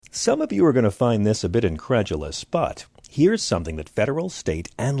Some of you are going to find this a bit incredulous, but here's something that federal, state,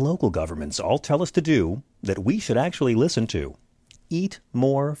 and local governments all tell us to do that we should actually listen to. Eat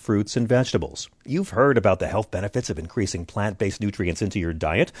more fruits and vegetables. You've heard about the health benefits of increasing plant-based nutrients into your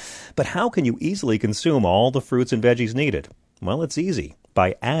diet, but how can you easily consume all the fruits and veggies needed? Well, it's easy.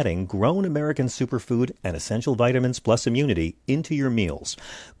 By adding Grown American Superfood and Essential Vitamins Plus Immunity into your meals.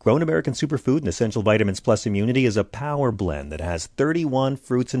 Grown American Superfood and Essential Vitamins Plus Immunity is a power blend that has 31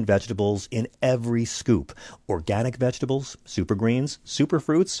 fruits and vegetables in every scoop. Organic vegetables, super greens, super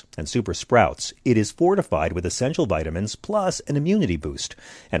fruits, and super sprouts. It is fortified with essential vitamins plus an immunity boost.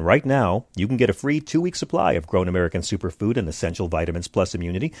 And right now, you can get a free 2-week supply of Grown American Superfood and Essential Vitamins Plus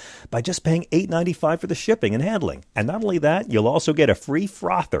Immunity by just paying $8.95 for the shipping and handling. And not only that, you'll also get a free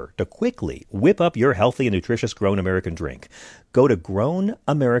frother to quickly whip up your healthy and nutritious Grown American drink. Go to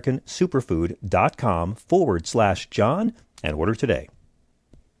grownamericansuperfood.com/John and order today.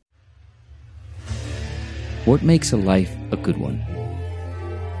 What makes a life a good one?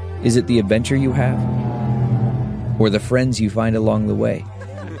 Is it the adventure you have? Or the friends you find along the way?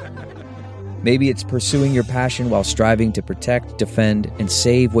 Maybe it's pursuing your passion while striving to protect, defend, and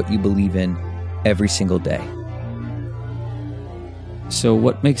save what you believe in every single day. So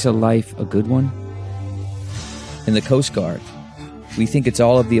what makes a life a good one? In the Coast Guard, we think it's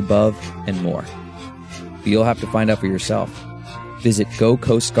all of the above and more. But you'll have to find out for yourself. Visit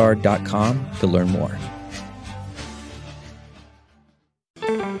gocoastguard.com to learn more.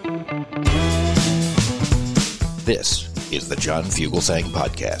 This is the John Fugelsang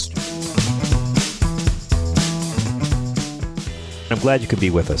Podcast. I'm glad you could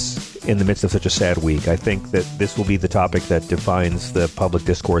be with us in the midst of such a sad week. I think that this will be the topic that defines the public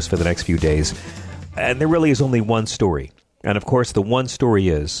discourse for the next few days. And there really is only one story. And of course, the one story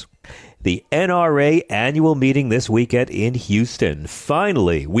is the NRA annual meeting this weekend in Houston.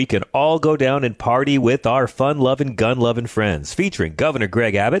 Finally, we can all go down and party with our fun-loving, gun-loving friends, featuring Governor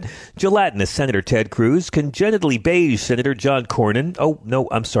Greg Abbott, gelatinous Senator Ted Cruz, congenitally beige Senator John Cornyn. Oh, no,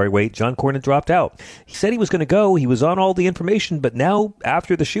 I'm sorry, wait, John Cornyn dropped out. He said he was going to go. He was on all the information, but now,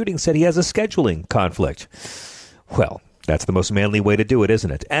 after the shooting, said he has a scheduling conflict. Well, that's the most manly way to do it,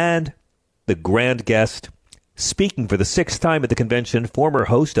 isn't it? And the grand guest, speaking for the 6th time at the convention, former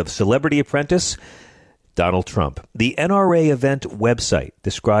host of Celebrity Apprentice, Donald Trump. The NRA event website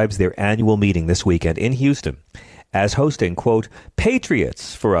describes their annual meeting this weekend in Houston as hosting, quote,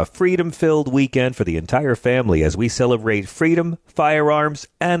 Patriots for a freedom-filled weekend for the entire family as we celebrate freedom, firearms,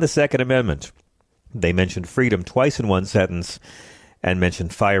 and the Second Amendment. They mentioned freedom twice in one sentence and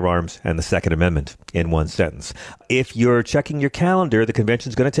mentioned firearms and the Second Amendment in one sentence. If you're checking your calendar, the convention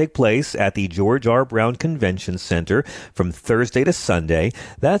is going to take place at the George R. Brown Convention Center from Thursday to Sunday.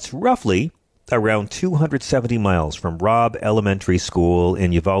 That's roughly around 270 miles from Robb Elementary School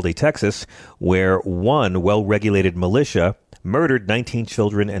in Uvalde, Texas, where one well-regulated militia murdered 19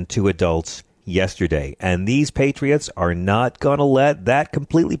 children and 2 adults yesterday. And these patriots are not going to let that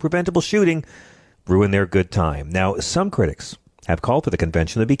completely preventable shooting ruin their good time. Now, some critics have called for the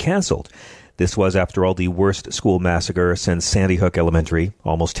convention to be canceled. This was, after all, the worst school massacre since Sandy Hook Elementary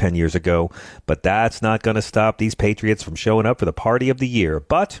almost 10 years ago. But that's not going to stop these patriots from showing up for the party of the year.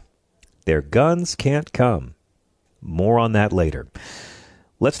 But their guns can't come. More on that later.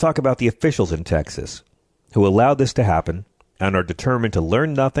 Let's talk about the officials in Texas who allowed this to happen and are determined to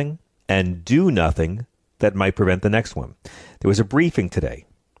learn nothing and do nothing that might prevent the next one. There was a briefing today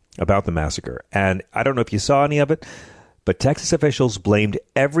about the massacre, and I don't know if you saw any of it, but Texas officials blamed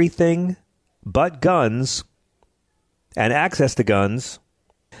everything but guns and access to guns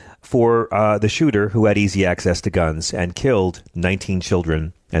for the shooter who had easy access to guns and killed 19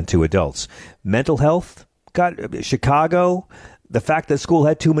 children and 2 adults. Mental health, Chicago, the fact that school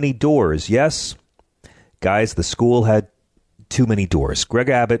had too many doors. Yes, guys, the school had too many doors. Greg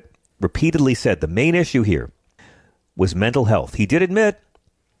Abbott repeatedly said the main issue here was mental health. He did admit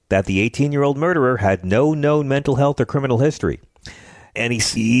that the 18-year-old murderer had no known mental health or criminal history. And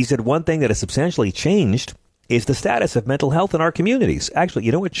he said one thing that has substantially changed is the status of mental health in our communities. Actually,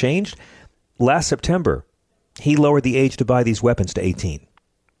 you know what changed? Last September, he lowered the age to buy these weapons to 18.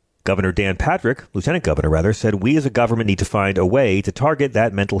 Governor Dan Patrick, Lieutenant Governor rather, said we as a government need to find a way to target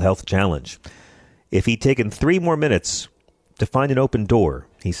that mental health challenge. If he'd taken 3 more minutes to find an open door,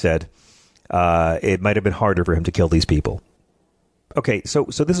 he said, it might have been harder for him to kill these people. Okay, so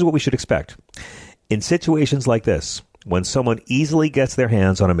this is what we should expect. In situations like this, when someone easily gets their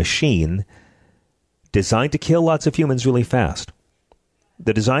hands on a machine designed to kill lots of humans really fast,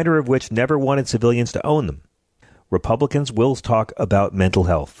 the designer of which never wanted civilians to own them, Republicans will talk about mental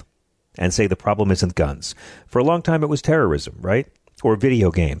health and say the problem isn't guns. For a long time, it was terrorism, right? or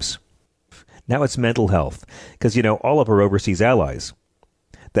video games. Now it's mental health. Because, all of our overseas allies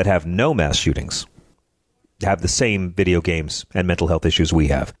that have no mass shootings have the same video games and mental health issues we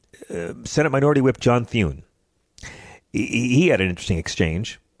have. Senate Minority Whip John Thune, he had an interesting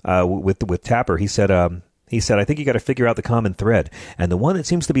exchange with Tapper. He said, I think you got to figure out the common thread. And the one that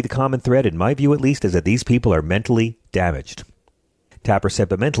seems to be the common thread, in my view at least, is that these people are mentally damaged. Tapper said,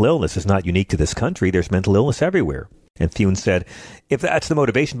 but mental illness is not unique to this country. There's mental illness everywhere. And Thune said, if that's the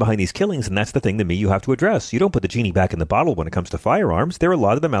motivation behind these killings, then that's the thing to me you have to address. You don't put the genie back in the bottle when it comes to firearms. There are a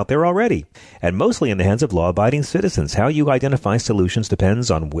lot of them out there already, and mostly in the hands of law-abiding citizens. How you identify solutions depends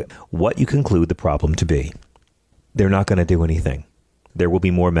on what you conclude the problem to be. They're not going to do anything. There will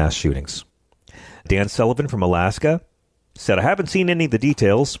be more mass shootings. Dan Sullivan from Alaska said, I haven't seen any of the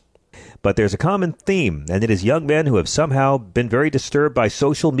details, but there's a common theme, and it is young men who have somehow been very disturbed by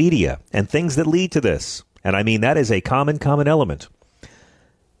social media and things that lead to this. And I mean, that is a common element.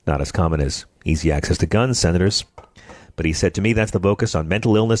 Not as common as easy access to guns, senators. But he said to me that's the focus on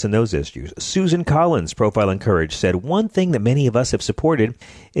mental illness and those issues. Susan Collins, Profile and Courage, said one thing that many of us have supported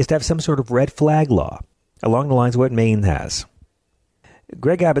is to have some sort of red flag law, along the lines of what Maine has.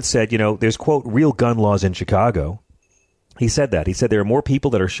 Greg Abbott said, there's, quote, real gun laws in Chicago. He said that. He said there are more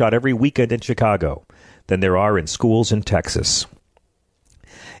people that are shot every weekend in Chicago than there are in schools in Texas.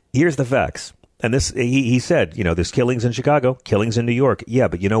 Here's the facts. And this, he said, there's killings in Chicago, killings in New York. Yeah,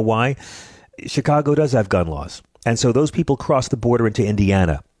 but you know why? Chicago does have gun laws. And so those people cross the border into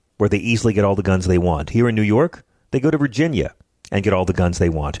Indiana, where they easily get all the guns they want. Here in New York, they go to Virginia and get all the guns they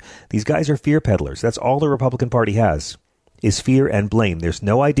want. These guys are fear peddlers. That's all the Republican Party has, is fear and blame. There's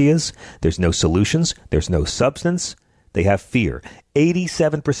no ideas. There's no solutions. There's no substance. They have fear.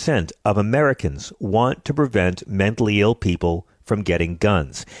 87% of Americans want to prevent mentally ill people from getting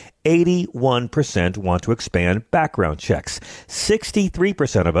guns. 81% want to expand background checks.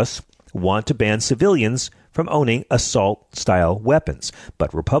 63% of us want to ban civilians from owning assault-style weapons.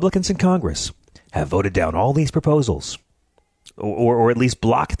 But Republicans in Congress have voted down all these proposals, or at least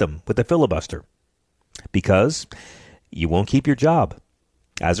blocked them with a filibuster, because you won't keep your job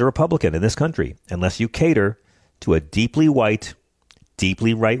as a Republican in this country unless you cater to a deeply white,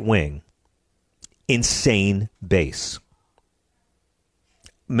 deeply right-wing, insane base.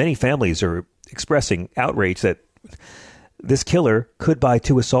 Many families are expressing outrage that this killer could buy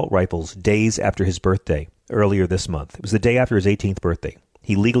 2 assault rifles days after his birthday earlier this month. It was the day after his 18th birthday.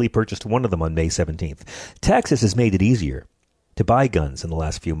 He legally purchased one of them on May 17th. Texas has made it easier to buy guns in the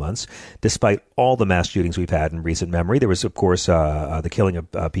last few months, despite all the mass shootings we've had in recent memory. There was, of course, the killing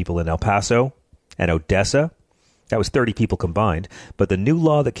of people in El Paso and Odessa. That was 30 people combined. But the new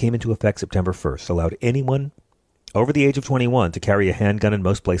law that came into effect September 1st allowed anyone over the age of 21 to carry a handgun in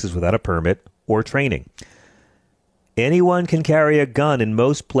most places without a permit or training. Anyone can carry a gun in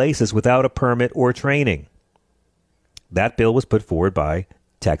most places without a permit or training. That bill was put forward by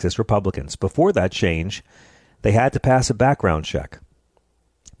Texas Republicans. Before that change, they had to pass a background check.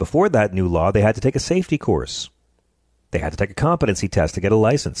 Before that new law, they had to take a safety course. They had to take a competency test to get a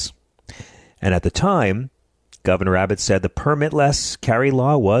license. And at the time, Governor Abbott said the permitless carry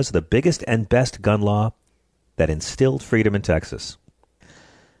law was the biggest and best gun law that instilled freedom in Texas.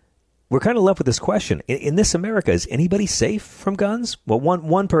 We're kind of left with this question. In this America, is anybody safe from guns? Well,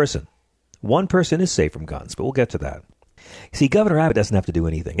 one person. One person is safe from guns, but we'll get to that. See, Governor Abbott doesn't have to do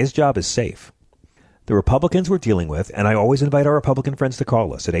anything. His job is safe. The Republicans we're dealing with, and I always invite our Republican friends to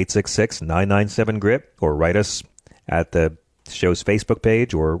call us at 866-997-GRIP or write us at the show's Facebook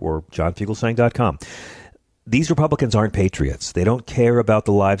page or johnfugelsang.com. These Republicans aren't patriots. They don't care about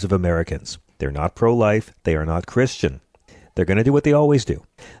the lives of Americans. They're not pro-life. They are not Christian. They're going to do what they always do.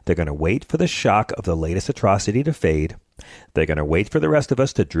 They're going to wait for the shock of the latest atrocity to fade. They're going to wait for the rest of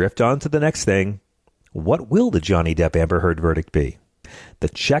us to drift on to the next thing. What will the Johnny Depp Amber Heard verdict be? The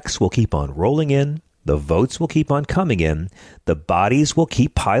checks will keep on rolling in. The votes will keep on coming in. The bodies will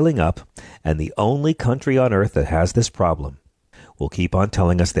keep piling up. And the only country on earth that has this problem will keep on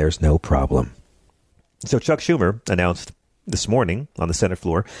telling us there's no problem. So Chuck Schumer announced this morning on the Senate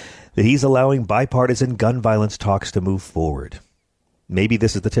floor that he's allowing bipartisan gun violence talks to move forward. Maybe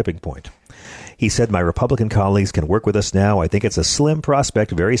this is the tipping point. He said, my Republican colleagues can work with us now. I think it's a slim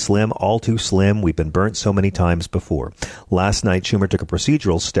prospect, very slim, all too slim. We've been burnt so many times before. Last night, Schumer took a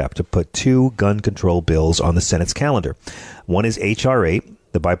procedural step to put 2 gun control bills on the Senate's calendar. One is H.R.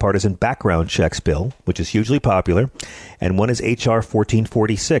 8, the bipartisan background checks bill, which is hugely popular. And one is H.R.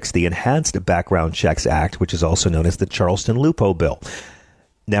 1446, the Enhanced Background Checks Act, which is also known as the Charleston Loophole Bill.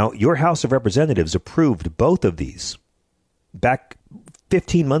 Now, your House of Representatives approved both of these back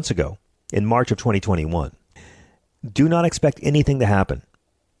 15 months ago in March of 2021. Do not expect anything to happen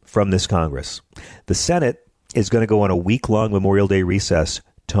from this Congress. The Senate is going to go on a week-long Memorial Day recess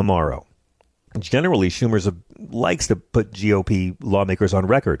tomorrow. Generally, Schumer likes to put GOP lawmakers on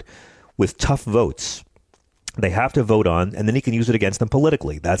record with tough votes. They have to vote on, and then he can use it against them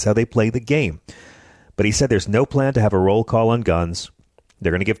politically. That's how they play the game. But he said there's no plan to have a roll call on guns.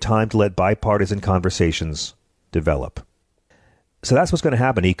 They're going to give time to let bipartisan conversations develop. So that's what's going to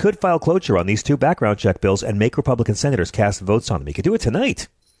happen. He could file cloture on these two background check bills and make Republican senators cast votes on them. He could do it tonight.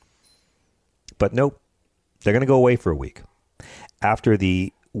 But nope, they're going to go away for a week. After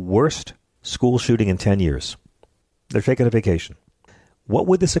the worst school shooting in 10 years, they're taking a vacation. What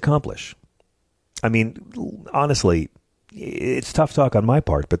would this accomplish? I mean, honestly, it's tough talk on my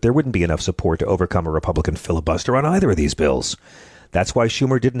part, but there wouldn't be enough support to overcome a Republican filibuster on either of these bills. That's why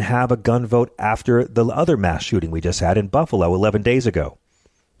Schumer didn't have a gun vote after the other mass shooting we just had in Buffalo 11 days ago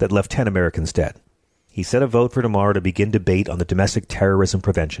that left 10 Americans dead. He set a vote for tomorrow to begin debate on the Domestic Terrorism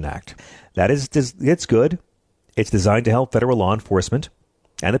Prevention Act. It's good. It's designed to help federal law enforcement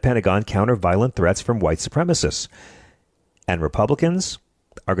and the Pentagon counter violent threats from white supremacists. And Republicans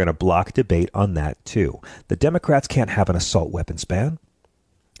are going to block debate on that, too. The Democrats can't have an assault weapons ban.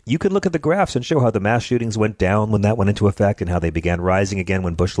 You can look at the graphs and show how the mass shootings went down when that went into effect and how they began rising again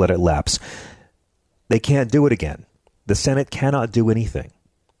when Bush let it lapse. They can't do it again. The Senate cannot do anything,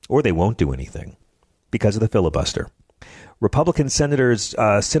 or they won't do anything, because of the filibuster. Republican Senators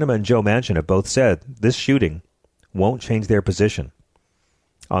Sinema and Joe Manchin have both said this shooting won't change their position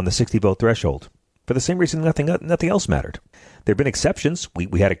on the 60-vote threshold for the same reason nothing else mattered. There have been exceptions.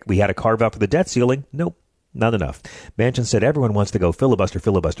 We had a carve out for the debt ceiling. Nope. Not enough. Manchin said everyone wants to go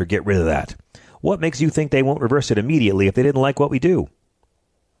filibuster, get rid of that. What makes you think they won't reverse it immediately if they didn't like what we do?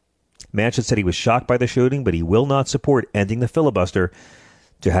 Manchin said he was shocked by the shooting, but he will not support ending the filibuster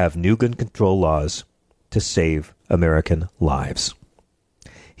to have new gun control laws to save American lives.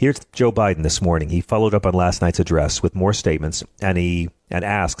 Here's Joe Biden this morning. He followed up on last night's address with more statements and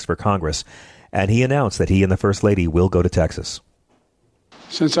asks for Congress. And he announced that he and the First Lady will go to Texas.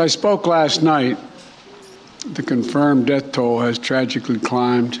 Since I spoke last night, the confirmed death toll has tragically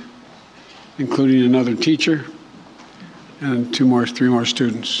climbed, including another teacher and three more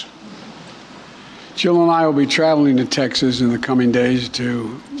students. Jill and I will be traveling to Texas in the coming days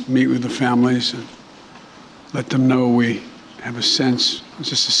to meet with the families and let them know we have a sense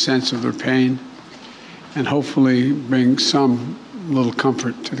of their pain, and hopefully bring some little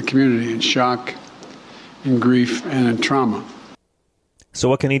comfort to the community in shock, in grief, and in trauma. So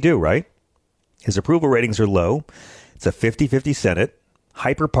what can he do, right? His approval ratings are low. It's a 50-50 Senate,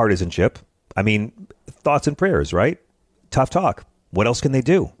 hyper-partisanship. I mean, thoughts and prayers, right? Tough talk. What else can they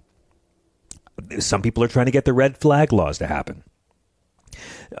do? Some people are trying to get the red flag laws to happen.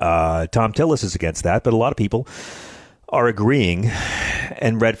 Tom Tillis is against that, but a lot of people are agreeing.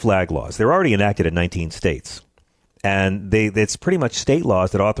 And red flag laws, they're already enacted in 19 states. And it's pretty much state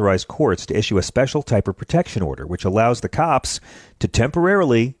laws that authorize courts to issue a special type of protection order, which allows the cops to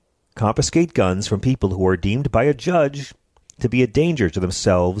temporarily confiscate guns from people who are deemed by a judge to be a danger to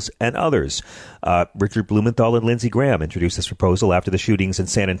themselves and others. Richard Blumenthal and Lindsey Graham introduced this proposal after the shootings in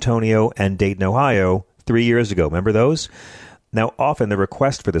San Antonio and Dayton, Ohio, 3 years ago. Remember those? Now, often the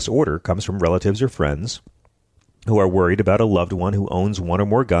request for this order comes from relatives or friends who are worried about a loved one who owns one or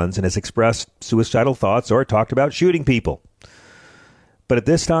more guns and has expressed suicidal thoughts or talked about shooting people. But at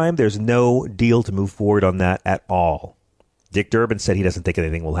this time, there's no deal to move forward on that at all. Dick Durbin said he doesn't think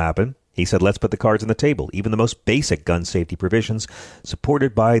anything will happen. He said, let's put the cards on the table. Even the most basic gun safety provisions,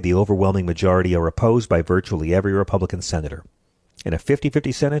 supported by the overwhelming majority, are opposed by virtually every Republican senator. In a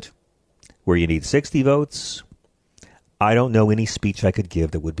 50-50 Senate, where you need 60 votes, I don't know any speech I could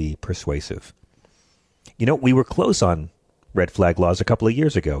give that would be persuasive. You know, we were close on red flag laws a couple of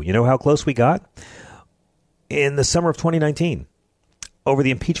years ago. You know how close we got? In the summer of 2019, over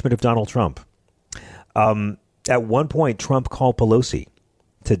the impeachment of Donald Trump. At one point, Trump called Pelosi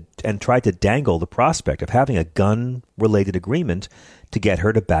and tried to dangle the prospect of having a gun-related agreement to get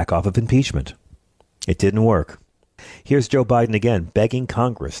her to back off of impeachment. It didn't work. Here's Joe Biden again, begging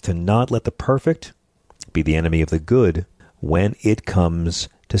Congress to not let the perfect be the enemy of the good when it comes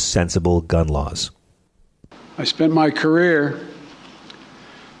to sensible gun laws. I spent my career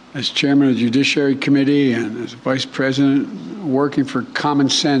as chairman of the Judiciary Committee and as vice president working for common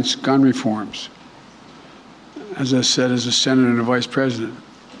sense gun reforms. As I said, as a senator and a vice president.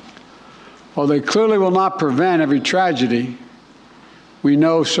 While they clearly will not prevent every tragedy, we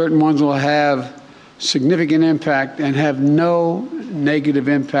know certain ones will have significant impact and have no negative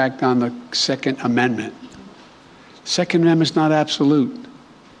impact on the Second Amendment. The Second Amendment is not absolute.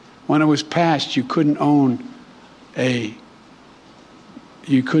 When it was passed, you couldn't own you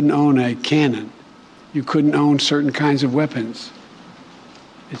couldn't own a cannon. You couldn't own certain kinds of weapons.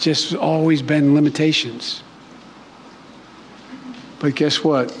 It's just always been limitations. But guess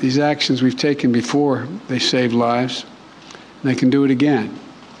what? These actions we've taken before, they saved lives, and they can do it again.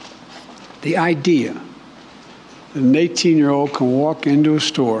 The idea that an 18-year-old can walk into a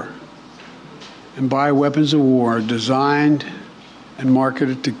store and buy weapons of war designed and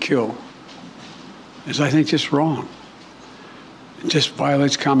marketed to kill is, I think, just wrong. It just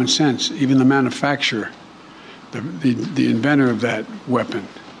violates common sense. Even the manufacturer, the inventor of that weapon,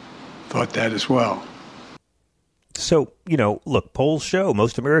 thought that as well. So, look, polls show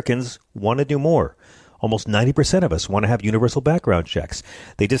most Americans want to do more. Almost 90% of us want to have universal background checks.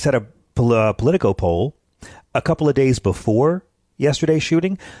 They just had a Politico poll a couple of days before yesterday's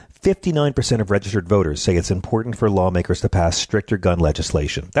shooting. 59% of registered voters say it's important for lawmakers to pass stricter gun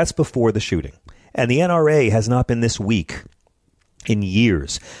legislation. That's before the shooting. And the NRA has not been this weak in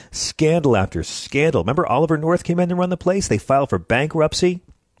years. Scandal after scandal. Remember Oliver North came in to run the place? They filed for bankruptcy.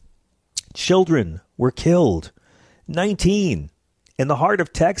 Children were killed. 19 in the heart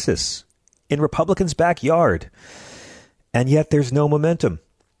of Texas, in Republicans' backyard. And yet there's no momentum.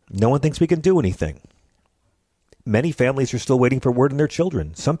 No one thinks we can do anything. Many families are still waiting for word on their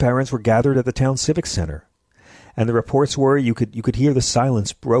children. Some parents were gathered at the town civic center. And the reports were you could hear the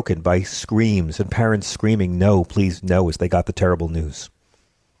silence broken by screams and parents screaming, "No, please, no," as they got the terrible news.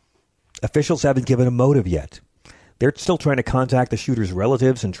 Officials haven't given a motive yet. They're still trying to contact the shooter's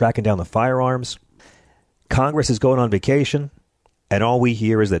relatives and tracking down the firearms. Congress is going on vacation, and all we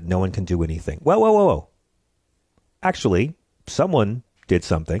hear is that no one can do anything. Whoa. Actually, someone did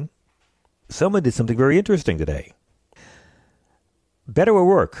something. Someone did something very interesting today. Beto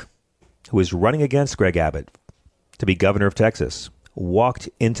O'Rourke, who is running against Greg Abbott to be governor of Texas, walked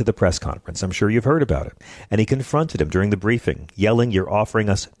into the press conference. I'm sure you've heard about it. And he confronted him during the briefing, yelling, "You're offering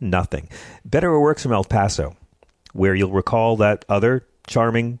us nothing." Beto O'Rourke's from El Paso, where you'll recall that other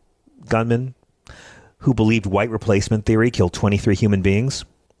charming gunman who believed white replacement theory killed 23 human beings.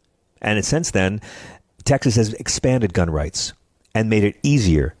 And since then, Texas has expanded gun rights and made it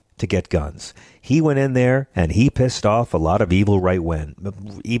easier to get guns. He went in there and he pissed off a lot of evil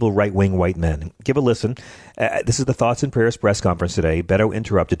right-wing white men. Give a listen. This is the Thoughts and Prayers press conference today. Beto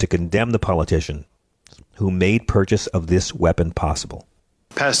interrupted to condemn the politician who made purchase of this weapon possible.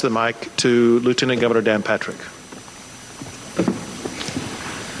 Pass the mic to Lieutenant Governor Dan Patrick.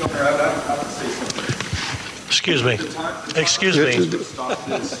 Governor, I have to say something. Excuse me.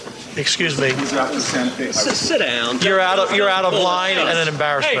 Sit down. You're out of line and an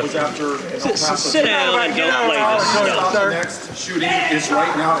embarrassment. Sit down and don't lay this. The next shooting is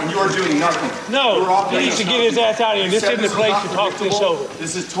right now, and you are doing nothing. No, he needs to get his ass out of here. This isn't the place to talk this over.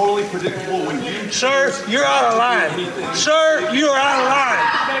 This is totally predictable when you... Sir, you're out of line. Sir, you are out of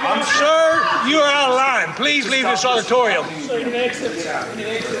line. Sir, you are out of line. Please leave this auditorium.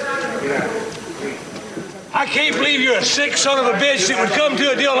 I can't believe you're a sick son of a bitch that would come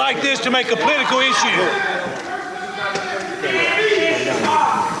to a deal like this to make a political issue.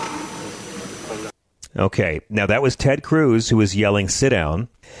 Okay, now that was Ted Cruz who was yelling, "Sit down."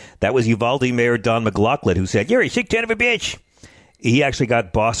 That was Uvalde Mayor Don McLaughlin who said, "You're a sick son of a bitch." He actually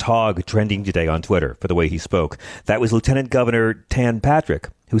got Boss Hogg trending today on Twitter for the way he spoke. That was Lieutenant Governor Dan Patrick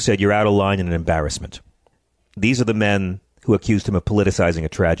who said, "You're out of line and an embarrassment." These are the men who accused him of politicizing a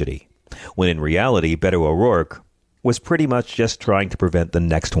tragedy, when in reality, Beto O'Rourke was pretty much just trying to prevent the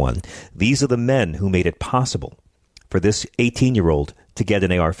next one. These are the men who made it possible for this 18-year-old to get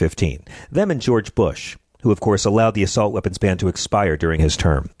an AR-15. Them and George Bush, who, of course, allowed the assault weapons ban to expire during his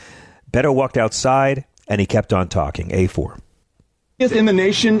term. Beto walked outside, and he kept on talking. A4. In the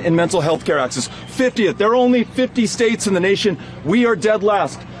nation in mental health care access. 50th. There are only 50 states in the nation. We are dead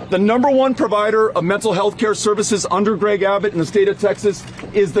last. The number one provider of mental health care services under Greg Abbott in the state of Texas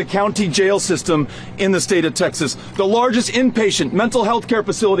is the county jail system in the state of Texas. The largest inpatient mental health care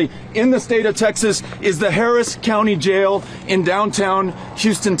facility in the state of Texas is the Harris County Jail in downtown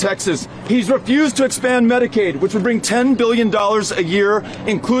Houston, Texas. He's refused to expand Medicaid, which would bring $10 billion a year,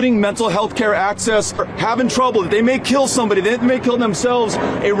 including mental health care access. Having trouble. They may kill somebody. They may kill themselves.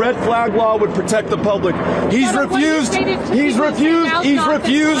 A red flag law would protect the public. He's refused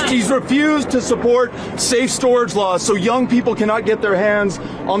to support safe storage laws so young people cannot get their hands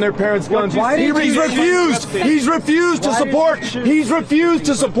on their parents' guns. He's refused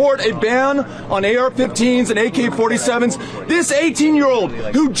to support a ban on AR-15s and AK-47s. This 18-year-old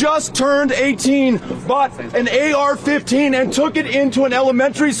who just turned 18 bought an AR-15 and took it into an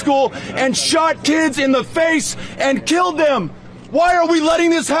elementary school and shot kids in the face and killed them. Why are we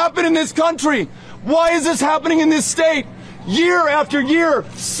letting this happen in this country? Why is this happening in this state? Year after year,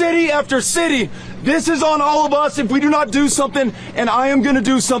 city after city. This is on all of us if we do not do something, and I am going to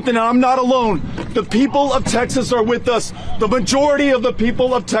do something, and I'm not alone. The people of Texas are with us. The majority of the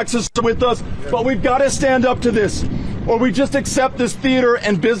people of Texas are with us, but we've got to stand up to this, or we just accept this theater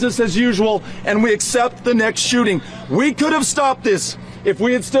and business as usual, and we accept the next shooting. We could have stopped this if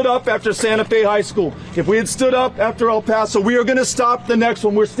we had stood up after Santa Fe High School, if we had stood up after El Paso. We are going to stop the next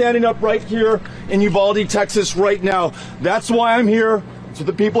one. We're standing up right here in Uvalde, Texas right now. That's why I'm here. That's what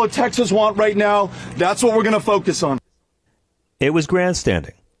the people of Texas want right now. That's what we're going to focus on. It was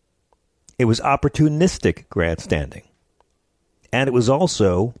grandstanding. It was opportunistic grandstanding. And it was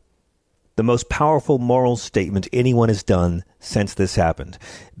also the most powerful moral statement anyone has done since this happened.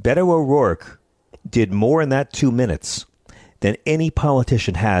 Beto O'Rourke did more in that 2 minutes than any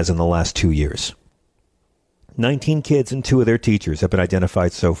politician has in the last 2 years. 19 kids and 2 of their teachers have been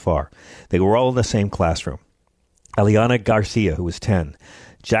identified so far. They were all in the same classroom. Eliana Garcia, who was 10.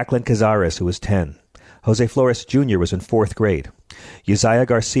 Jacqueline Cazares, who was 10. Jose Flores Jr. was in 4th grade. Uzziah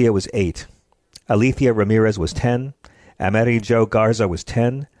Garcia was 8. Alicia Ramirez was 10. Amerijo Garza was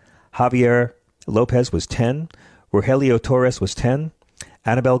 10. Javier Lopez was 10. Rogelio Torres was 10.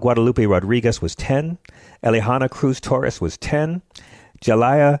 Annabel Guadalupe Rodriguez was 10. Alejandra Cruz Torres was 10.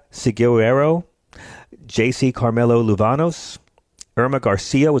 Jalaya Siguero, J.C. Carmelo Luvanos. Irma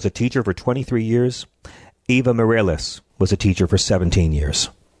Garcia was a teacher for 23 years. Eva Mireles was a teacher for 17 years.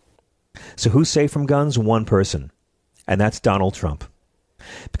 So who's safe from guns? One person, and that's Donald Trump.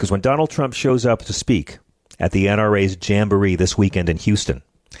 Because when Donald Trump shows up to speak at the NRA's Jamboree this weekend in Houston,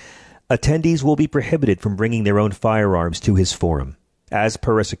 attendees will be prohibited from bringing their own firearms to his forum, as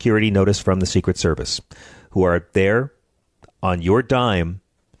per a security notice from the Secret Service, who are there on your dime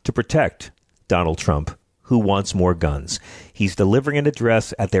to protect Donald Trump, who wants more guns. He's delivering an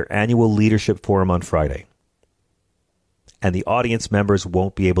address at their annual leadership forum on Friday. And the audience members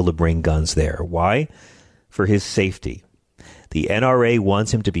won't be able to bring guns there. Why? For his safety. The NRA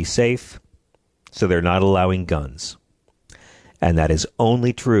wants him to be safe, so they're not allowing guns. And that is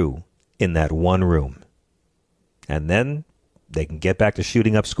only true in that one room. And then they can get back to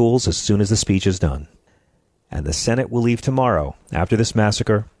shooting up schools as soon as the speech is done. And the Senate will leave tomorrow, after this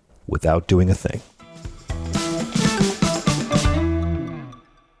massacre, without doing a thing.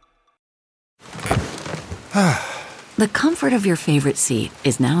 The comfort of your favorite seat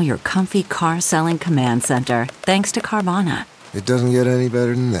is now your comfy car-selling command center, thanks to Carvana. It doesn't get any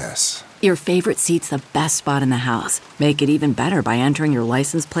better than this. Your favorite seat's the best spot in the house. Make it even better by entering your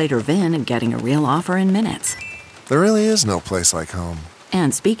license plate or VIN and getting a real offer in minutes. There really is no place like home.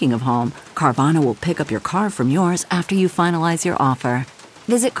 And speaking of home, Carvana will pick up your car from yours after you finalize your offer.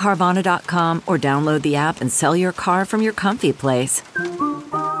 Visit Carvana.com or download the app and sell your car from your comfy place.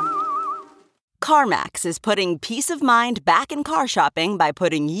 CarMax is putting peace of mind back in car shopping by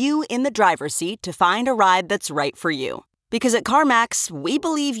putting you in the driver's seat to find a ride that's right for you. Because at CarMax, we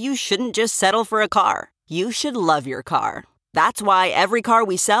believe you shouldn't just settle for a car. You should love your car. That's why every car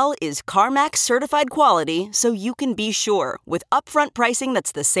we sell is CarMax certified quality, so you can be sure with upfront pricing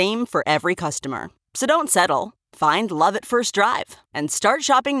that's the same for every customer. So don't settle. Find love at first drive and start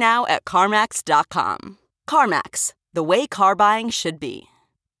shopping now at CarMax.com. CarMax, the way car buying should be.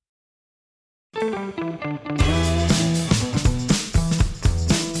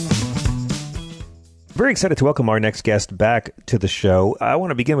 Very excited to welcome our next guest back to the show. I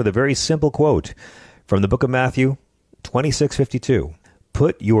want to begin with a very simple quote from the book of Matthew 26:52.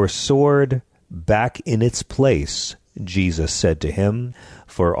 Put your sword back in its place, Jesus said to him,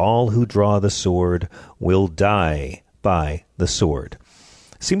 for all who draw the sword will die by the sword.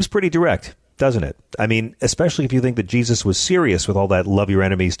 Seems pretty direct, doesn't it? I mean, especially if you think that Jesus was serious with all that love your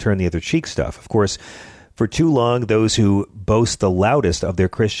enemies, turn the other cheek stuff. Of course, for too long, those who boast the loudest of their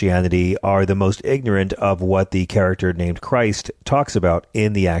Christianity are the most ignorant of what the character named Christ talks about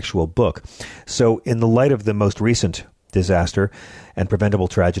in the actual book. So in the light of the most recent disaster and preventable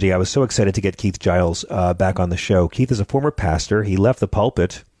tragedy, I was so excited to get Keith Giles back on the show. Keith is a former pastor. He left the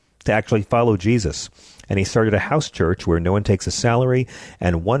pulpit to actually follow Jesus. And he started a house church where no one takes a salary,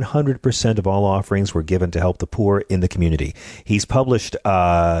 and 100% of all offerings were given to help the poor in the community. He's published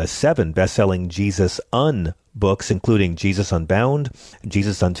 7 best-selling Jesus books, including Jesus Unbound,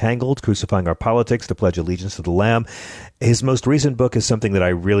 Jesus Untangled, Crucifying Our Politics, To Pledge Allegiance to the Lamb. His most recent book is something that I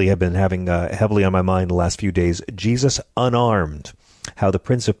really have been having heavily on my mind the last few days, Jesus Unarmed, How the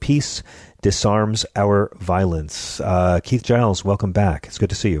Prince of Peace Disarms Our Violence. Keith Giles, welcome back. It's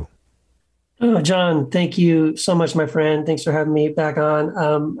good to see you. Oh, John, thank you so much, my friend. Thanks for having me back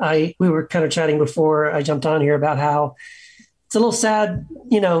on. We were kind of chatting before I jumped on here about how it's a little sad,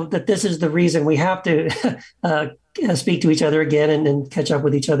 that this is the reason we have to speak to each other again and catch up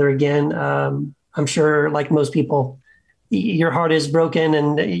with each other again. I'm sure, like most people, your heart is broken,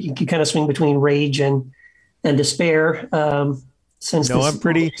 and you can kind of swing between rage and despair. I'm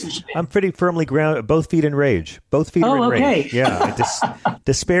pretty firmly grounded. Both feet in rage. Both feet are in rage. Yeah.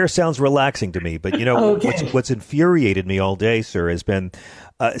 Despair sounds relaxing to me, but what's infuriated me all day, sir, has been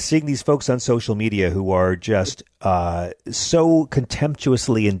seeing these folks on social media who are just so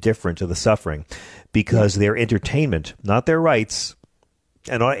contemptuously indifferent to the suffering because their entertainment, not their rights.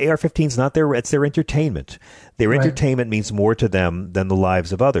 And AR-15's not it's their entertainment. Their entertainment means more to them than the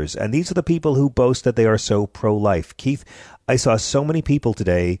lives of others. And these are the people who boast that they are so pro-life. Keith, I saw so many people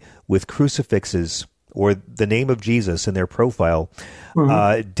today with crucifixes or the name of Jesus in their profile,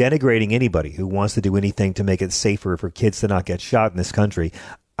 denigrating anybody who wants to do anything to make it safer for kids to not get shot in this country.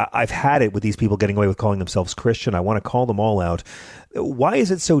 I've had it with these people getting away with calling themselves Christian. I want to call them all out. Why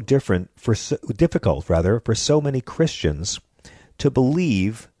is it so difficult for so many Christians to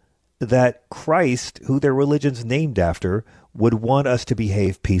believe that Christ, who their religion's named after, would want us to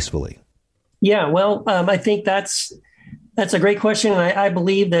behave peacefully? Yeah, well, I think that's a great question. And I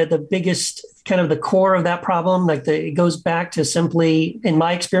believe that the biggest kind of the core of that problem, it goes back to simply, in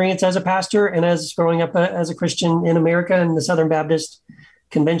my experience as a pastor and as growing up as a Christian in America and the Southern Baptist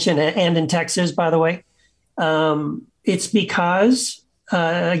Convention and in Texas, by the way, it's because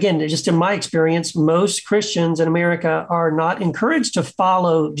again, just in my experience, most Christians in America are not encouraged to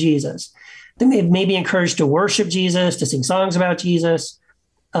follow Jesus. They may be encouraged to worship Jesus, to sing songs about Jesus,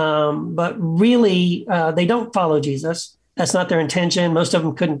 but really they don't follow Jesus. That's not their intention. Most of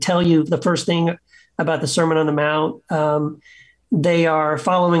them couldn't tell you the first thing about the Sermon on the Mount. They are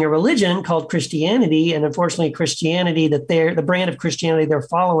following a religion called Christianity, and unfortunately, Christianity the brand of Christianity they're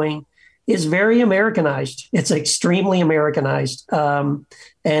following is very Americanized. It's extremely Americanized. And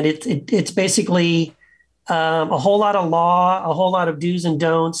it's basically a whole lot of law, a whole lot of do's and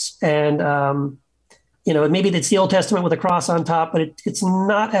don'ts. And, maybe it's the Old Testament with a cross on top, but it's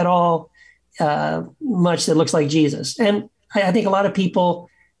not at all much that looks like Jesus. And I think a lot of people,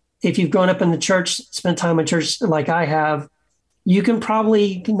 if you've grown up in the church, spent time in church like I have, you can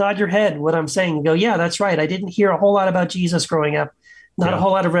probably nod your head what I'm saying and go, yeah, that's right. I didn't hear a whole lot about Jesus growing up. Not a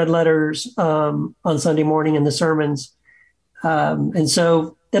whole lot of red letters on Sunday morning in the sermons. And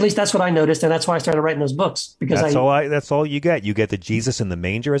so at least that's what I noticed. And that's why I started writing those books. Because that's all you get. You get the Jesus in the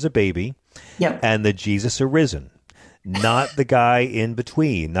manger as a baby and the Jesus arisen, not the guy in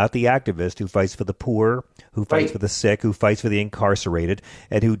between, not the activist who fights for the poor, who fights for the sick, who fights for the incarcerated,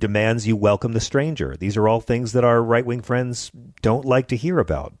 and who demands you welcome the stranger. These are all things that our right-wing friends don't like to hear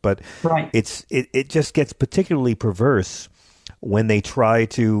about. But it just gets particularly perverse when they try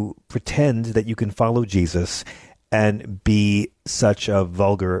to pretend that you can follow Jesus and be such a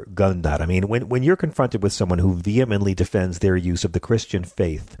vulgar gun nut. I mean, when you're confronted with someone who vehemently defends their use of the Christian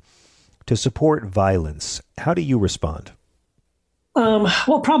faith to support violence, how do you respond?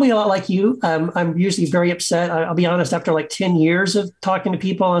 Well, probably a lot like you. I'm usually very upset. I'll be honest, after like 10 years of talking to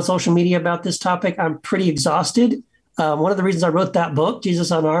people on social media about this topic, I'm pretty exhausted. One of the reasons I wrote that book,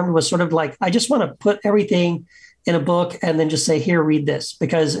 Jesus Unarmed, was sort of like, I just want to put everything in a book and then just say, here, read this.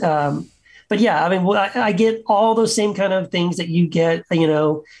 Because, but yeah, I mean, I get all those same kind of things that you get,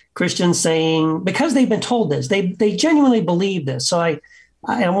 Christians saying, because they've been told this, they genuinely believe this. So I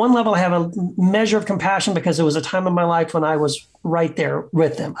on one level, I have a measure of compassion because it was a time in my life when I was right there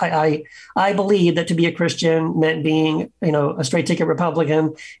with them. I believe that to be a Christian meant being, a straight ticket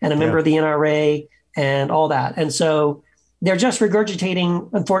Republican and a member of the NRA and all that. And so they're just regurgitating,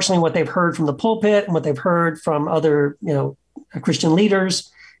 unfortunately, what they've heard from the pulpit and what they've heard from other, Christian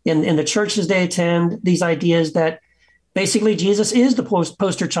leaders in the churches they attend, these ideas that basically Jesus is the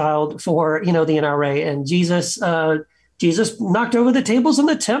poster child for, the NRA, and Jesus knocked over the tables in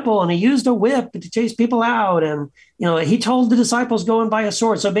the temple and he used a whip to chase people out. And, he told the disciples go and buy a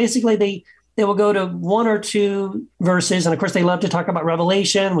sword. So basically they will go to one or two verses. And of course, they love to talk about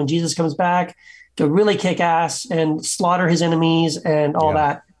Revelation when Jesus comes back to really kick ass and slaughter his enemies and all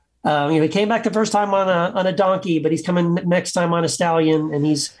that. He came back the first time on a donkey, but he's coming next time on a stallion, and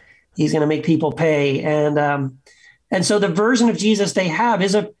he's going to make people pay. And so the version of Jesus they have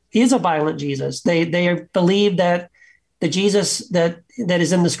is a violent Jesus. They believe that the Jesus that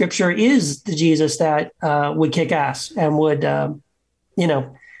is in the scripture is the Jesus that would kick ass and would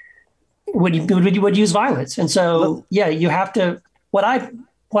use violence. And so, you have to.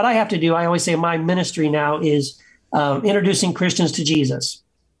 What I have to do, I always say, my ministry now is introducing Christians to Jesus,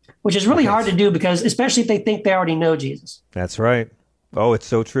 which is really hard to do because, especially if they think they already know Jesus. That's right. Oh, it's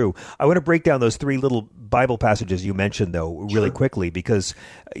so true. I want to break down those three little Bible passages you mentioned, though, really quickly, because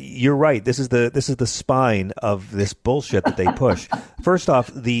you're right. This is the spine of this bullshit that they push. First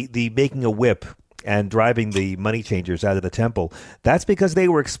off, the making a whip and driving the money changers out of the temple. That's because they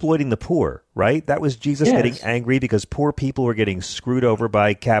were exploiting the poor, right? That was Jesus getting angry because poor people were getting screwed over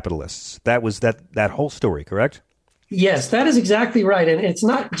by capitalists. That was that whole story, correct? Yes, that is exactly right. And it's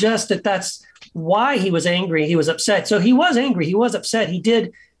not just that's why he was angry. He was upset. So he was angry. He was upset. He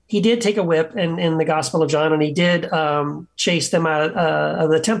did take a whip in the Gospel of John, and he did chase them out of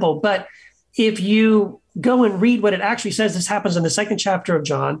the temple. But if you go and read what it actually says, this happens in the second chapter of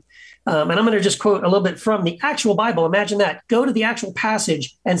John. And I'm going to just quote a little bit from the actual Bible. Imagine that. Go to the actual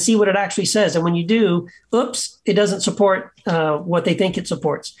passage and see what it actually says. And when you do, oops, it doesn't support what they think it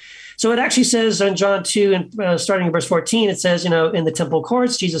supports. So it actually says in John 2, and starting in verse 14, it says, in the temple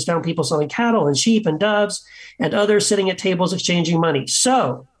courts, Jesus found people selling cattle and sheep and doves and others sitting at tables exchanging money.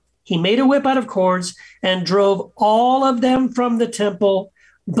 So he made a whip out of cords and drove all of them from the temple,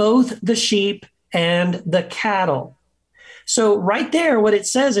 both the sheep and the cattle. So right there, what it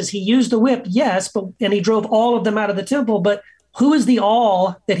says is he used the whip, yes, and he drove all of them out of the temple. But who is the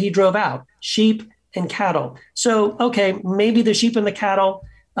all that he drove out? Sheep and cattle. So, okay, maybe the sheep and the cattle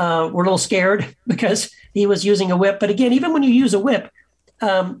were a little scared because he was using a whip. But again, even when you use a whip,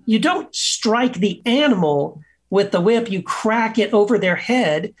 you don't strike the animal with the whip. You crack it over their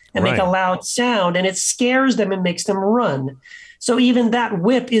head and make a loud sound, and it scares them and makes them run. So even that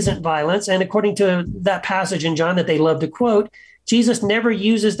whip isn't violence. And according to that passage in John that they love to quote, Jesus never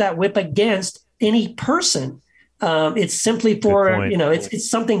uses that whip against any person. It's simply for, it's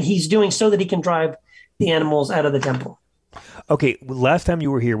something he's doing so that he can drive the animals out of the temple. Okay, last time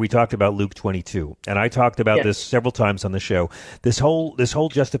you were here, we talked about Luke 22, and I talked about this several times on the show. This whole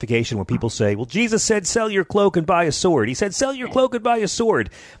justification when people say, well, Jesus said, sell your cloak and buy a sword. He said, sell your cloak and buy a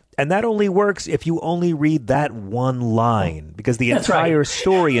sword. And that only works if you only read that one line, because the entire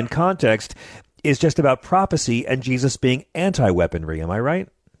story and context is just about prophecy and Jesus being anti-weaponry. Am I right?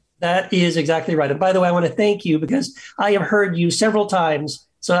 That is exactly right. And by the way, I want to thank you because I have heard you several times.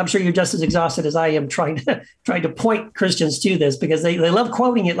 So I'm sure you're just as exhausted as I am trying to point Christians to this, because they love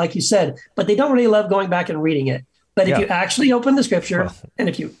quoting it, like you said, but they don't really love going back and reading it. But if you actually open the scripture and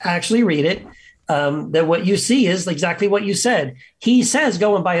if you actually read it, then what you see is exactly what you said. He says,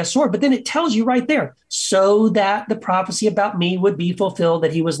 go and buy a sword, but then it tells you right there, so that the prophecy about me would be fulfilled,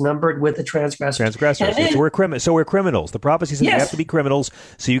 that he was numbered with the transgressors. So we're criminals. The prophecy says we have to be criminals.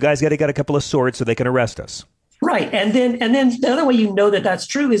 So you guys got to get a couple of swords so they can arrest us. Right. And then the other way you know that that's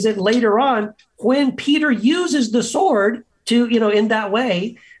true is that later on, when Peter uses the sword to, in that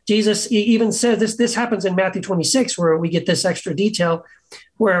way, Jesus even says this happens in Matthew 26, where we get this extra detail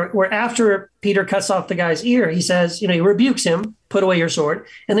where after Peter cuts off the guy's ear, he says, he rebukes him, put away your sword.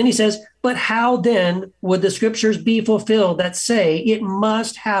 And then he says, but how then would the scriptures be fulfilled that say it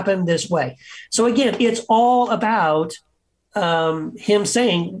must happen this way? So again, it's all about him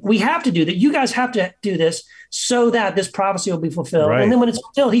saying, we have to do that. You guys have to do this so that this prophecy will be fulfilled. Right. And then when it's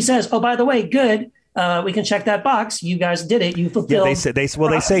fulfilled, he says, oh, by the way, good. We can check that box. You guys did it. You fulfilled. Yeah, they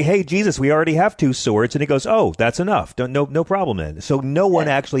say, hey, Jesus, we already have 2 swords. And he goes, oh, that's enough. No problem then. So no one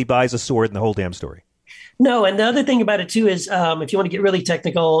actually buys a sword in the whole damn story. No, and the other thing about it, too, is if you want to get really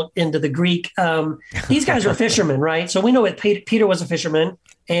technical into the Greek, these guys are fishermen, right? So we know that Peter was a fisherman.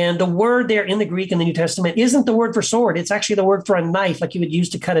 And the word there in the Greek in the New Testament isn't the word for sword. It's actually the word for a knife, like you would use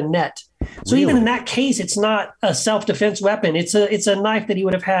to cut a net. So even in that case, it's not a self-defense weapon. It's a knife that he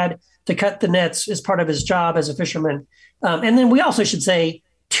would have had to cut the nets as part of his job as a fisherman. And then we also should say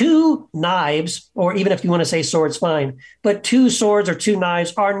 2 knives, or even if you want to say swords, fine. But 2 swords or 2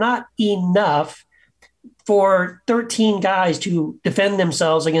 knives are not enough for 13 guys to defend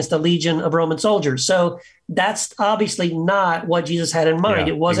themselves against a legion of Roman soldiers. So that's obviously not what Jesus had in mind.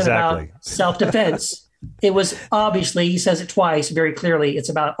 It wasn't about self-defense. It was obviously, he says it twice very clearly, it's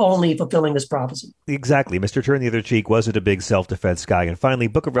about only fulfilling this prophecy. Exactly. Mr. Turn the Other Cheek wasn't a big self-defense guy. And finally,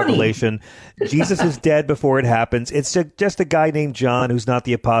 Book of Revelation, Jesus is dead before it happens. It's just a guy named John who's not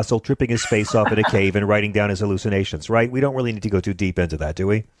the apostle tripping his face off in a cave and writing down his hallucinations, right? We don't really need to go too deep into that, do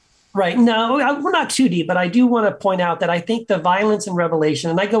we? Right. No, we're not too deep, but I do want to point out that I think the violence in Revelation,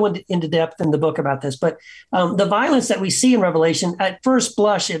 and I go into depth in the book about this, but the violence that we see in Revelation, at first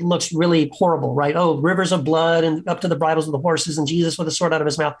blush, it looks really horrible, right? Oh, rivers of blood and up to the bridles of the horses and Jesus with a sword out of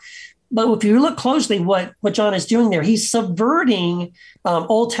his mouth. But if you look closely, what John is doing there, he's subverting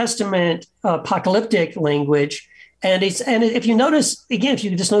Old Testament apocalyptic language. And if you notice, again, if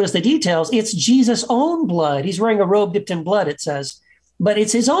you just notice the details, it's Jesus' own blood. He's wearing a robe dipped in blood, it says. but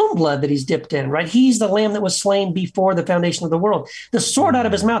it's his own blood that he's dipped in, right? He's the lamb that was slain before the foundation of the world. The sword out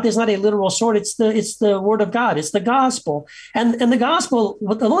of his mouth is not a literal sword. It's the word of God. It's the gospel. And the gospel,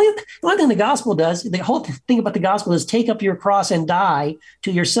 the only thing the gospel does, the whole thing about the gospel is take up your cross and die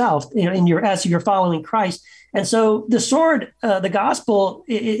to yourself, as you're following Christ. And so the sword, the gospel,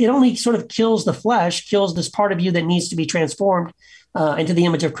 it only sort of kills the flesh, kills this part of you that needs to be transformed into the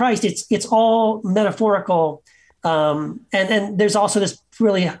image of Christ. It's all metaphorical. And there's also this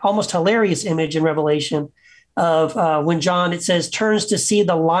really almost hilarious image in Revelation of when John, it says, turns to see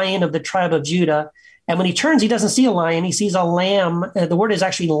the Lion of the tribe of Judah. And when he turns, he doesn't see a lion. He sees a lamb. The word is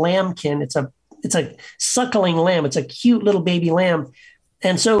actually lambkin. It's a suckling lamb. It's a cute little baby lamb.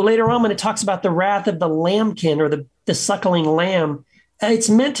 And so later on, when it talks about the wrath of the lambkin or the suckling lamb, it's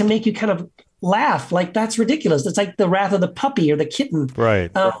meant to make you kind of laugh, like that's ridiculous. It's like the wrath of the puppy or the kitten. Right.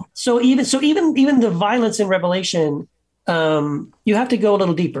 So even the violence in Revelation, you have to go a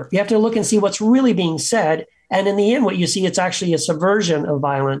little deeper. You have to look and see what's really being said. And in the end, what you see, it's actually a subversion of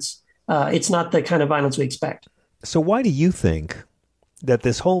violence. It's not the kind of violence we expect. So why do you think that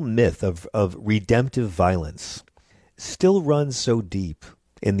this whole myth of redemptive violence still runs so deep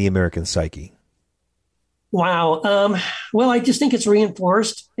in the American psyche? Wow. Well, I just think it's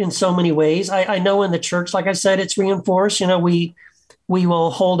reinforced in so many ways. I know in the church, like I said, it's reinforced. We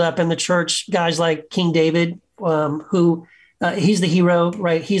will hold up in the church guys like King David, who he's the hero,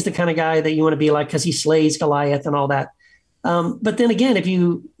 right? He's the kind of guy that you want to be like because he slays Goliath and all that. But then again, if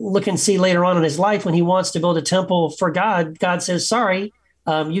you look and see later on in his life, when he wants to build a temple for God, God says, sorry,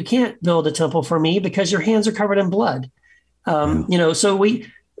 you can't build a temple for me because your hands are covered in blood. So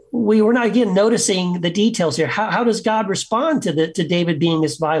we were not, again, noticing the details here. How does God respond to David being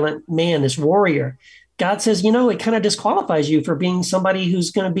this violent man, this warrior? God says, it kind of disqualifies you for being somebody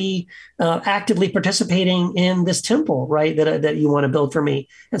who's going to be actively participating in this temple, right, that you want to build for me.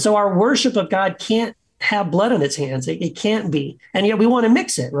 And so our worship of God can't have blood on its hands. It can't be. And yet we want to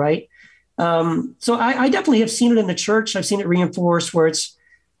mix it, right? So I definitely have seen it in the church. I've seen it reinforced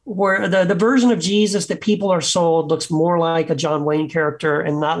where the version of Jesus that people are sold looks more like a John Wayne character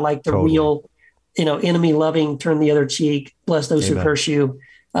and not like the real, enemy loving, turn the other cheek, bless those Amen. who curse you,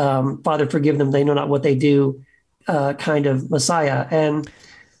 Father, forgive them, they know not what they do, kind of Messiah. And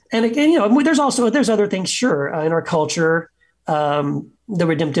again, there's other things, sure, in our culture. The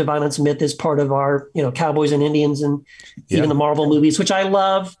redemptive violence myth is part of our, cowboys and Indians and even the Marvel movies, which I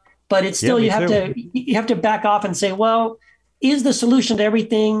love, but it's still, you have to back off and say, well, is the solution to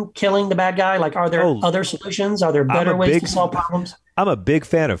everything killing the bad guy? Like, are there other solutions? Are there better ways to solve problems? I'm a big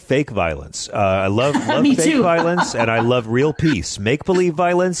fan of fake violence. I love fake violence, and I love real peace. Make-believe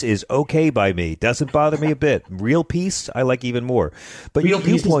violence is okay by me. Doesn't bother me a bit. Real peace, I like even more. But you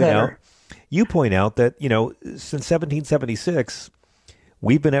point out that, since 1776,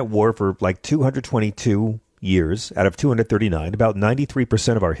 we've been at war for like 222 years out of 239, about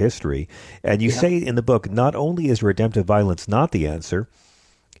 93% of our history. And you say in the book, not only is redemptive violence not the answer,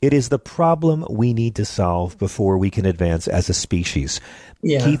 it is the problem we need to solve before we can advance as a species.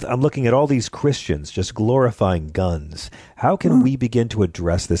 Yeah. Keith, I'm looking at all these Christians just glorifying guns. How can we begin to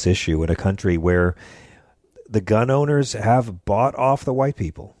address this issue in a country where the gun owners have bought off the white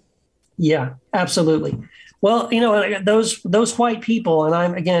people? Yeah, absolutely. Well, those white people, and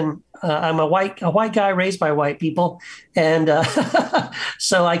I'm a white guy raised by white people, and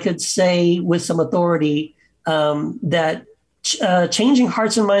so I could say with some authority that changing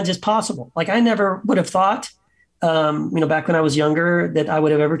hearts and minds is possible. Like I never would have thought, back when I was younger, that I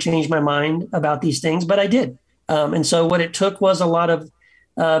would have ever changed my mind about these things, but I did. And so what it took was a lot of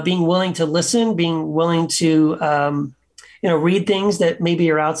being willing to listen, being willing to read things that maybe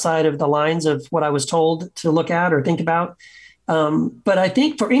are outside of the lines of what I was told to look at or think about. But I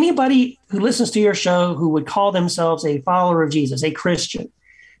think for anybody who listens to your show who would call themselves a follower of Jesus, a Christian,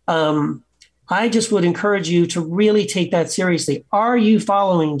 I just would encourage you to really take that seriously. Are you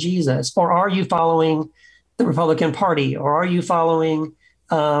following Jesus, or are you following the Republican Party, or are you following,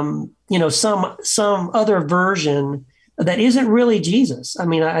 some other version that isn't really Jesus? I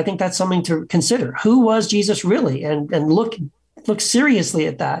mean, I think that's something to consider. Who was Jesus really? And look seriously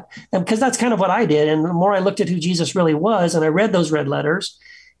at that. And because that's kind of what I did. And the more I looked at who Jesus really was, and I read those red letters,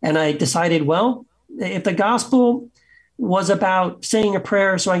 and I decided, well, if the gospel was about saying a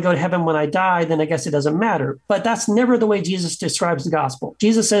prayer so I can go to heaven when I die, then I guess it doesn't matter. But that's never the way Jesus describes the gospel.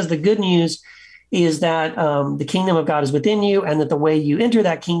 Jesus says the good news is that the kingdom of God is within you, and that the way you enter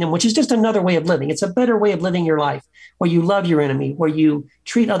that kingdom, which is just another way of living, it's a better way of living your life, where you love your enemy, where you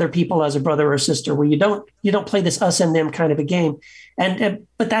treat other people as a brother or sister, where you don't play this us and them kind of a game.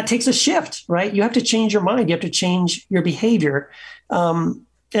 But that takes a shift, right? You have to change your mind. You have to change your behavior. And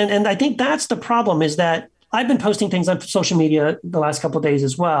I think that's the problem, is that I've been posting things on social media the last couple of days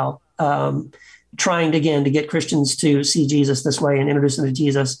as well, trying to get Christians to see Jesus this way and introduce them to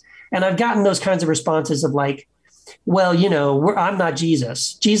Jesus. And I've gotten those kinds of responses of like, well, I'm not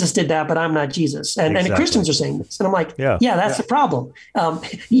Jesus. Jesus did that, but I'm not Jesus. And the Christians are saying this. And I'm like, yeah, that's the problem.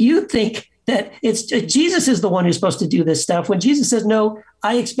 You think that it's Jesus is the one who's supposed to do this stuff, when Jesus says, no,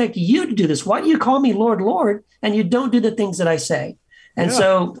 I expect you to do this. Why do you call me Lord, Lord, and you don't do the things that I say? And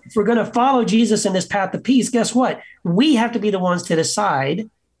so if we're going to follow Jesus in this path of peace, guess what? We have to be the ones to decide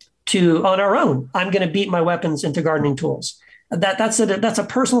on our own, I'm going to beat my weapons into gardening tools. That's a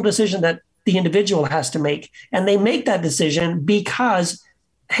personal decision that the individual has to make. And they make that decision because,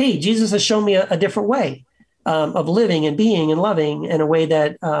 hey, Jesus has shown me a different way of living and being and loving, in a way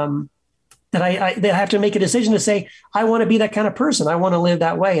that they have to make a decision to say, I want to be that kind of person. I want to live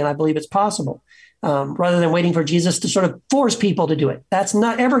that way. And I believe it's possible, rather than waiting for Jesus to sort of force people to do it. That's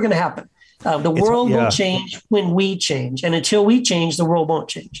not ever going to happen. The world will change when we change. And until we change, the world won't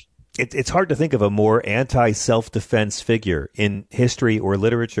change. It's hard to think of a more anti-self-defense figure in history or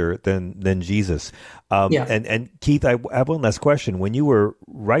literature than Jesus. And Keith, I have one last question. When you were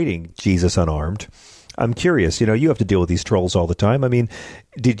writing Jesus Unarmed, I'm curious, you have to deal with these trolls all the time. I mean,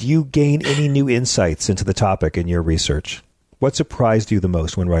 did you gain any new insights into the topic in your research? What surprised you the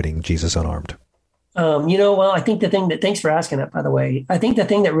most when writing Jesus Unarmed? Well, I think thanks for asking that, by the way. I think the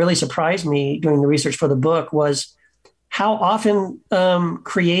thing that really surprised me during the research for the book was how often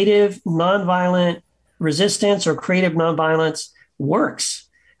creative nonviolent resistance or creative nonviolence works.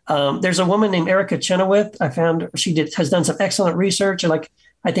 There's a woman named Erica Chenoweth. I found has done some excellent research. Like,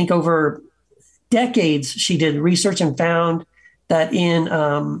 I think over decades, she did research and found that in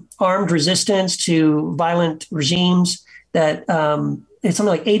armed resistance to violent regimes, that it's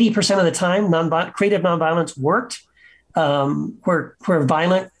something like 80% of the time, creative nonviolence worked, where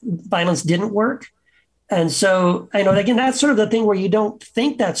violence didn't work. And so, again, that's sort of the thing where you don't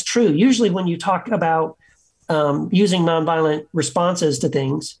think that's true. Usually when you talk about using nonviolent responses to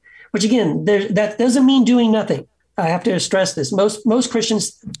things, which again, that doesn't mean doing nothing. I have to stress this. Most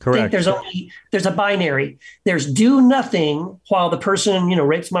Christians think there's a binary. There's do nothing while the person,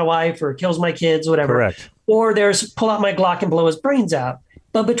 rapes my wife or kills my kids, whatever. Correct. Or there's pull out my Glock and blow his brains out.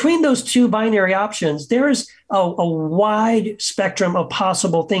 But between those two binary options, there is a wide spectrum of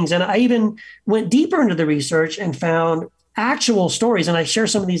possible things. And I even went deeper into the research and found actual stories, and I share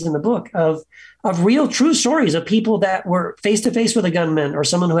some of these in the book, of real true stories of people that were face to face with a gunman or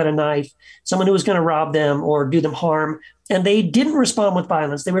someone who had a knife, someone who was going to rob them or do them harm. And they didn't respond with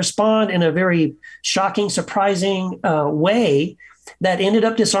violence. They respond in a very shocking, surprising way that ended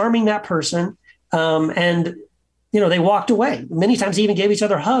up disarming that person. And they walked away. Many times they even gave each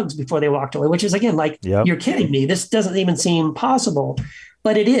other hugs before they walked away, which is, again, like, You're kidding me. This doesn't even seem possible,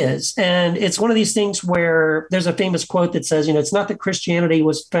 but it is. And it's one of these things where there's a famous quote that says, it's not that Christianity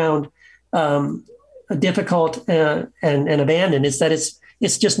was found difficult and abandoned. It's that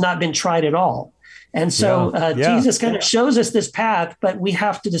it's just not been tried at all. And so Jesus kind of shows us this path, but we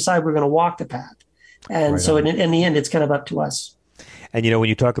have to decide we're going to walk the path. And in the end, it's kind of up to us. And, when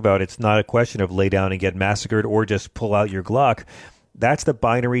you talk about it's not a question of lay down and get massacred or just pull out your Glock, that's the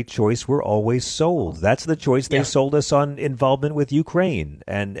binary choice we're always sold. That's the choice they sold us on involvement with Ukraine.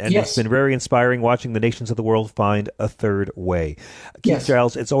 And it's been very inspiring watching the nations of the world find a third way. Keith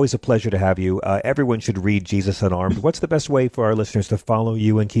Giles, it's always a pleasure to have you. Everyone should read Jesus Unarmed. What's the best way for our listeners to follow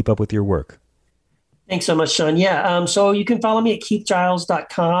you and keep up with your work? Thanks so much, Sean. So you can follow me at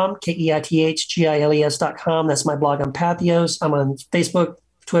keithgiles.com, KEITHGILES.com. That's my blog on Pathos. I'm on Facebook,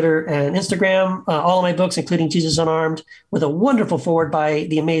 Twitter, and Instagram. All of my books, including Jesus Unarmed, with a wonderful foreword by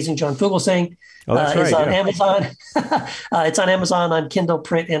the amazing John Fugelsang, is on Amazon. It's on Amazon on Kindle,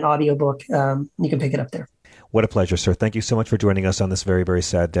 print, and audiobook. You can pick it up there. What a pleasure, sir. Thank you so much for joining us on this very, very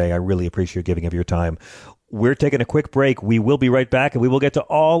sad day. I really appreciate you giving up your time. We're taking a quick break. We will be right back, and we will get to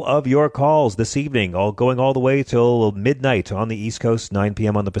all of your calls this evening, going all the way till midnight on the East Coast, 9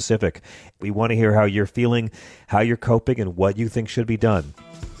 p.m. on the Pacific. We want to hear how you're feeling, how you're coping, and what you think should be done.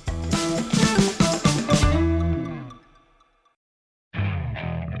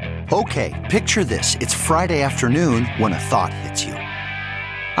 Okay, picture this. It's Friday afternoon when a thought hits you.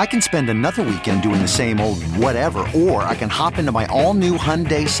 I can spend another weekend doing the same old whatever, or I can hop into my all-new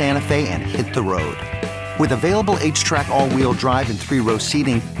Hyundai Santa Fe and hit the road. With available H-Track all-wheel drive and 3-row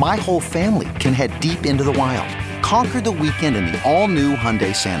seating, my whole family can head deep into the wild. Conquer the weekend in the all-new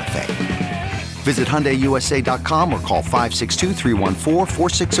Hyundai Santa Fe. Visit HyundaiUSA.com or call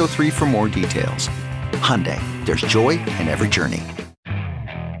 562-314-4603 for more details. Hyundai, there's joy in every journey.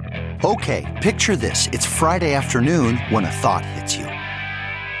 Okay, picture this. It's Friday afternoon when a thought hits you.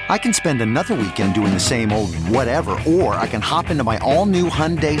 I can spend another weekend doing the same old whatever, or I can hop into my all-new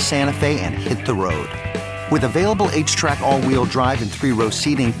Hyundai Santa Fe and hit the road. With available H-Track all-wheel drive and 3-row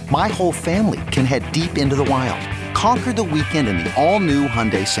seating, my whole family can head deep into the wild. Conquer the weekend in the all-new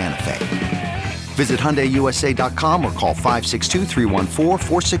Hyundai Santa Fe. Visit HyundaiUSA.com or call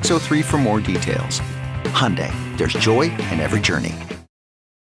 562-314-4603 for more details. Hyundai, there's joy in every journey.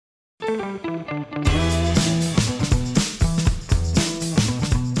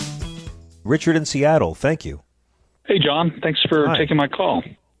 Richard in Seattle, thank you. Hey, John. Thanks for taking my call.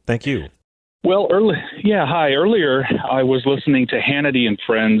 Thank you. Well, hi. Earlier, I was listening to Hannity and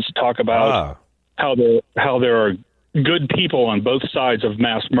friends talk about how there are good people on both sides of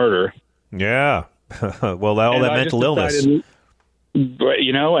mass murder. Yeah. Well, all that mental illness.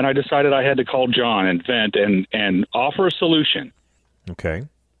 You know, and I decided I had to call John and vent and offer a solution. Okay.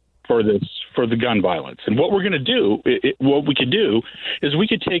 For the gun violence. And what we're going to do, what we could do, is we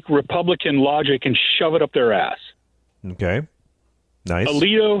could take Republican logic and shove it up their ass. Okay. Nice.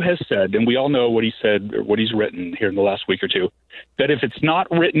 Alito has said, and we all know what he said, or what he's written here in the last week or two, that if it's not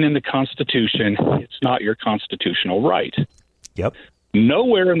written in the Constitution, it's not your constitutional right. Yep.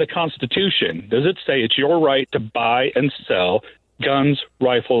 Nowhere in the Constitution does it say it's your right to buy and sell guns,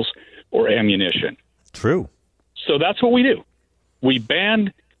 rifles, or ammunition. True. So that's what we do. We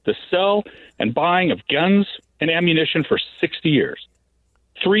ban the sell and buying of guns and ammunition for 60 years.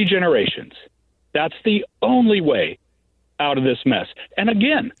 3 generations. That's the only way out of this mess. And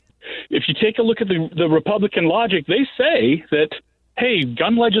again, if you take a look at the Republican logic, they say that, hey,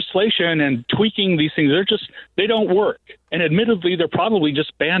 gun legislation and tweaking these things, they don't work. And admittedly, they're probably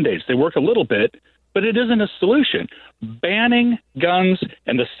just Band-Aids. They work a little bit, but it isn't a solution. Banning guns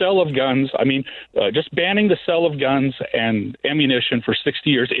and the sale of guns, just banning the sale of guns and ammunition for 60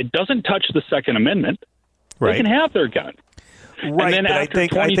 years, it doesn't touch the Second Amendment. Right. They can have their gun. Right, and then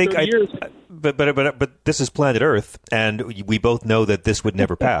but but this is planet Earth, and we both know that this would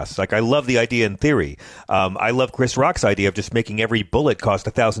never pass. Like, I love the idea in theory. I love Chris Rock's idea of just making every bullet cost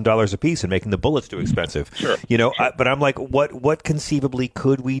 $1,000 a piece and making the bullets too expensive. Sure. But I'm like, what conceivably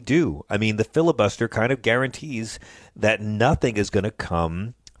could we do? I mean, the filibuster kind of guarantees that nothing is going to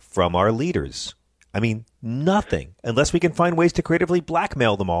come from our leaders. I mean, nothing, unless we can find ways to creatively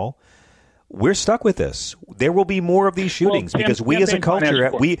blackmail them all. We're stuck with this. There will be more of these shootings because we as a culture,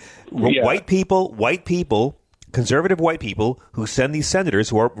 white people, conservative white people who send these senators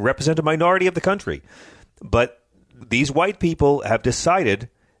who represent a minority of the country. But these white people have decided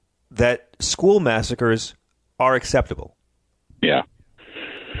that school massacres are acceptable. Yeah.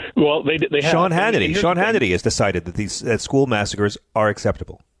 Well, they have. Sean Hannity has decided that school massacres are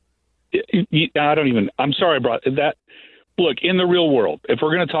acceptable. I'm sorry I brought that. Look, in the real world, if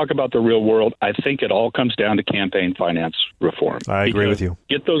we're going to talk about the real world, I think it all comes down to campaign finance reform. I agree with you.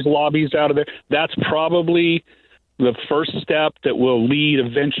 Get those lobbies out of there. That's probably the first step that will lead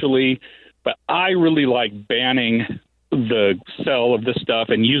eventually. But I really like banning the sale of this stuff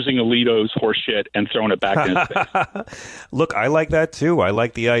and using Alito's horse shit and throwing it back in his face. Look, I like that too. I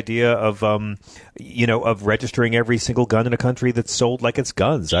like the idea of of registering every single gun in a country that's sold like it's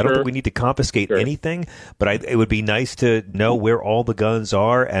guns. Sure. I don't think we need to confiscate anything, but it would be nice to know where all the guns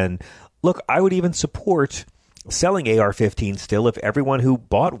are. And look, I would even support selling AR-15 still if everyone who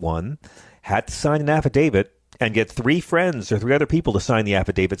bought one had to sign an affidavit and get 3 friends or 3 other people to sign the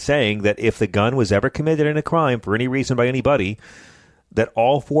affidavit saying that if the gun was ever committed in a crime for any reason by anybody, that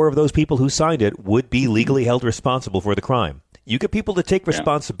all 4 of those people who signed it would be legally held responsible for the crime. You get people to take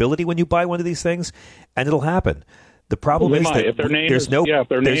responsibility when you buy one of these things, and it'll happen. The problem is that if their name is on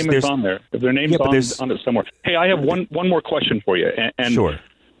there, if their name is on it somewhere. Hey, I have one more question for you, and sure.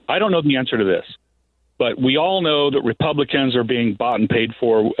 I don't know the answer to this. But we all know that Republicans are being bought and paid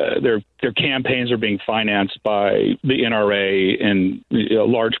for. Their campaigns are being financed by the NRA in a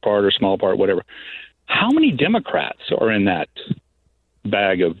large part or small part, whatever. How many Democrats are in that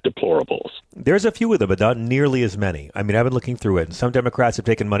bag of deplorables? There's a few of them, but not nearly as many. I mean, I've been looking through it, and some Democrats have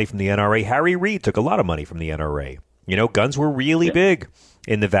taken money from the NRA. Harry Reid took a lot of money from the NRA. Guns were really big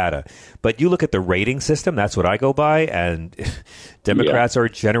in Nevada. But you look at the rating system, that's what I go by, and Democrats are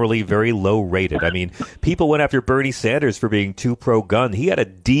generally very low rated. I mean, people went after Bernie Sanders for being too pro-gun. He had a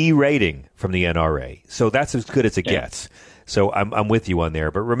D rating from the NRA. So that's as good as it gets. So I'm with you on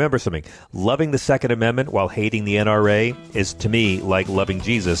there. But remember something. Loving the Second Amendment while hating the NRA is, to me, like loving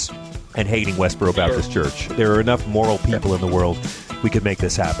Jesus and hating Westboro Baptist Church. There are enough moral people in the world. We could make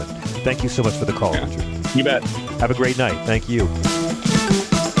this happen. Thank you so much for the call, Richard. You bet. Have a great night. Thank you.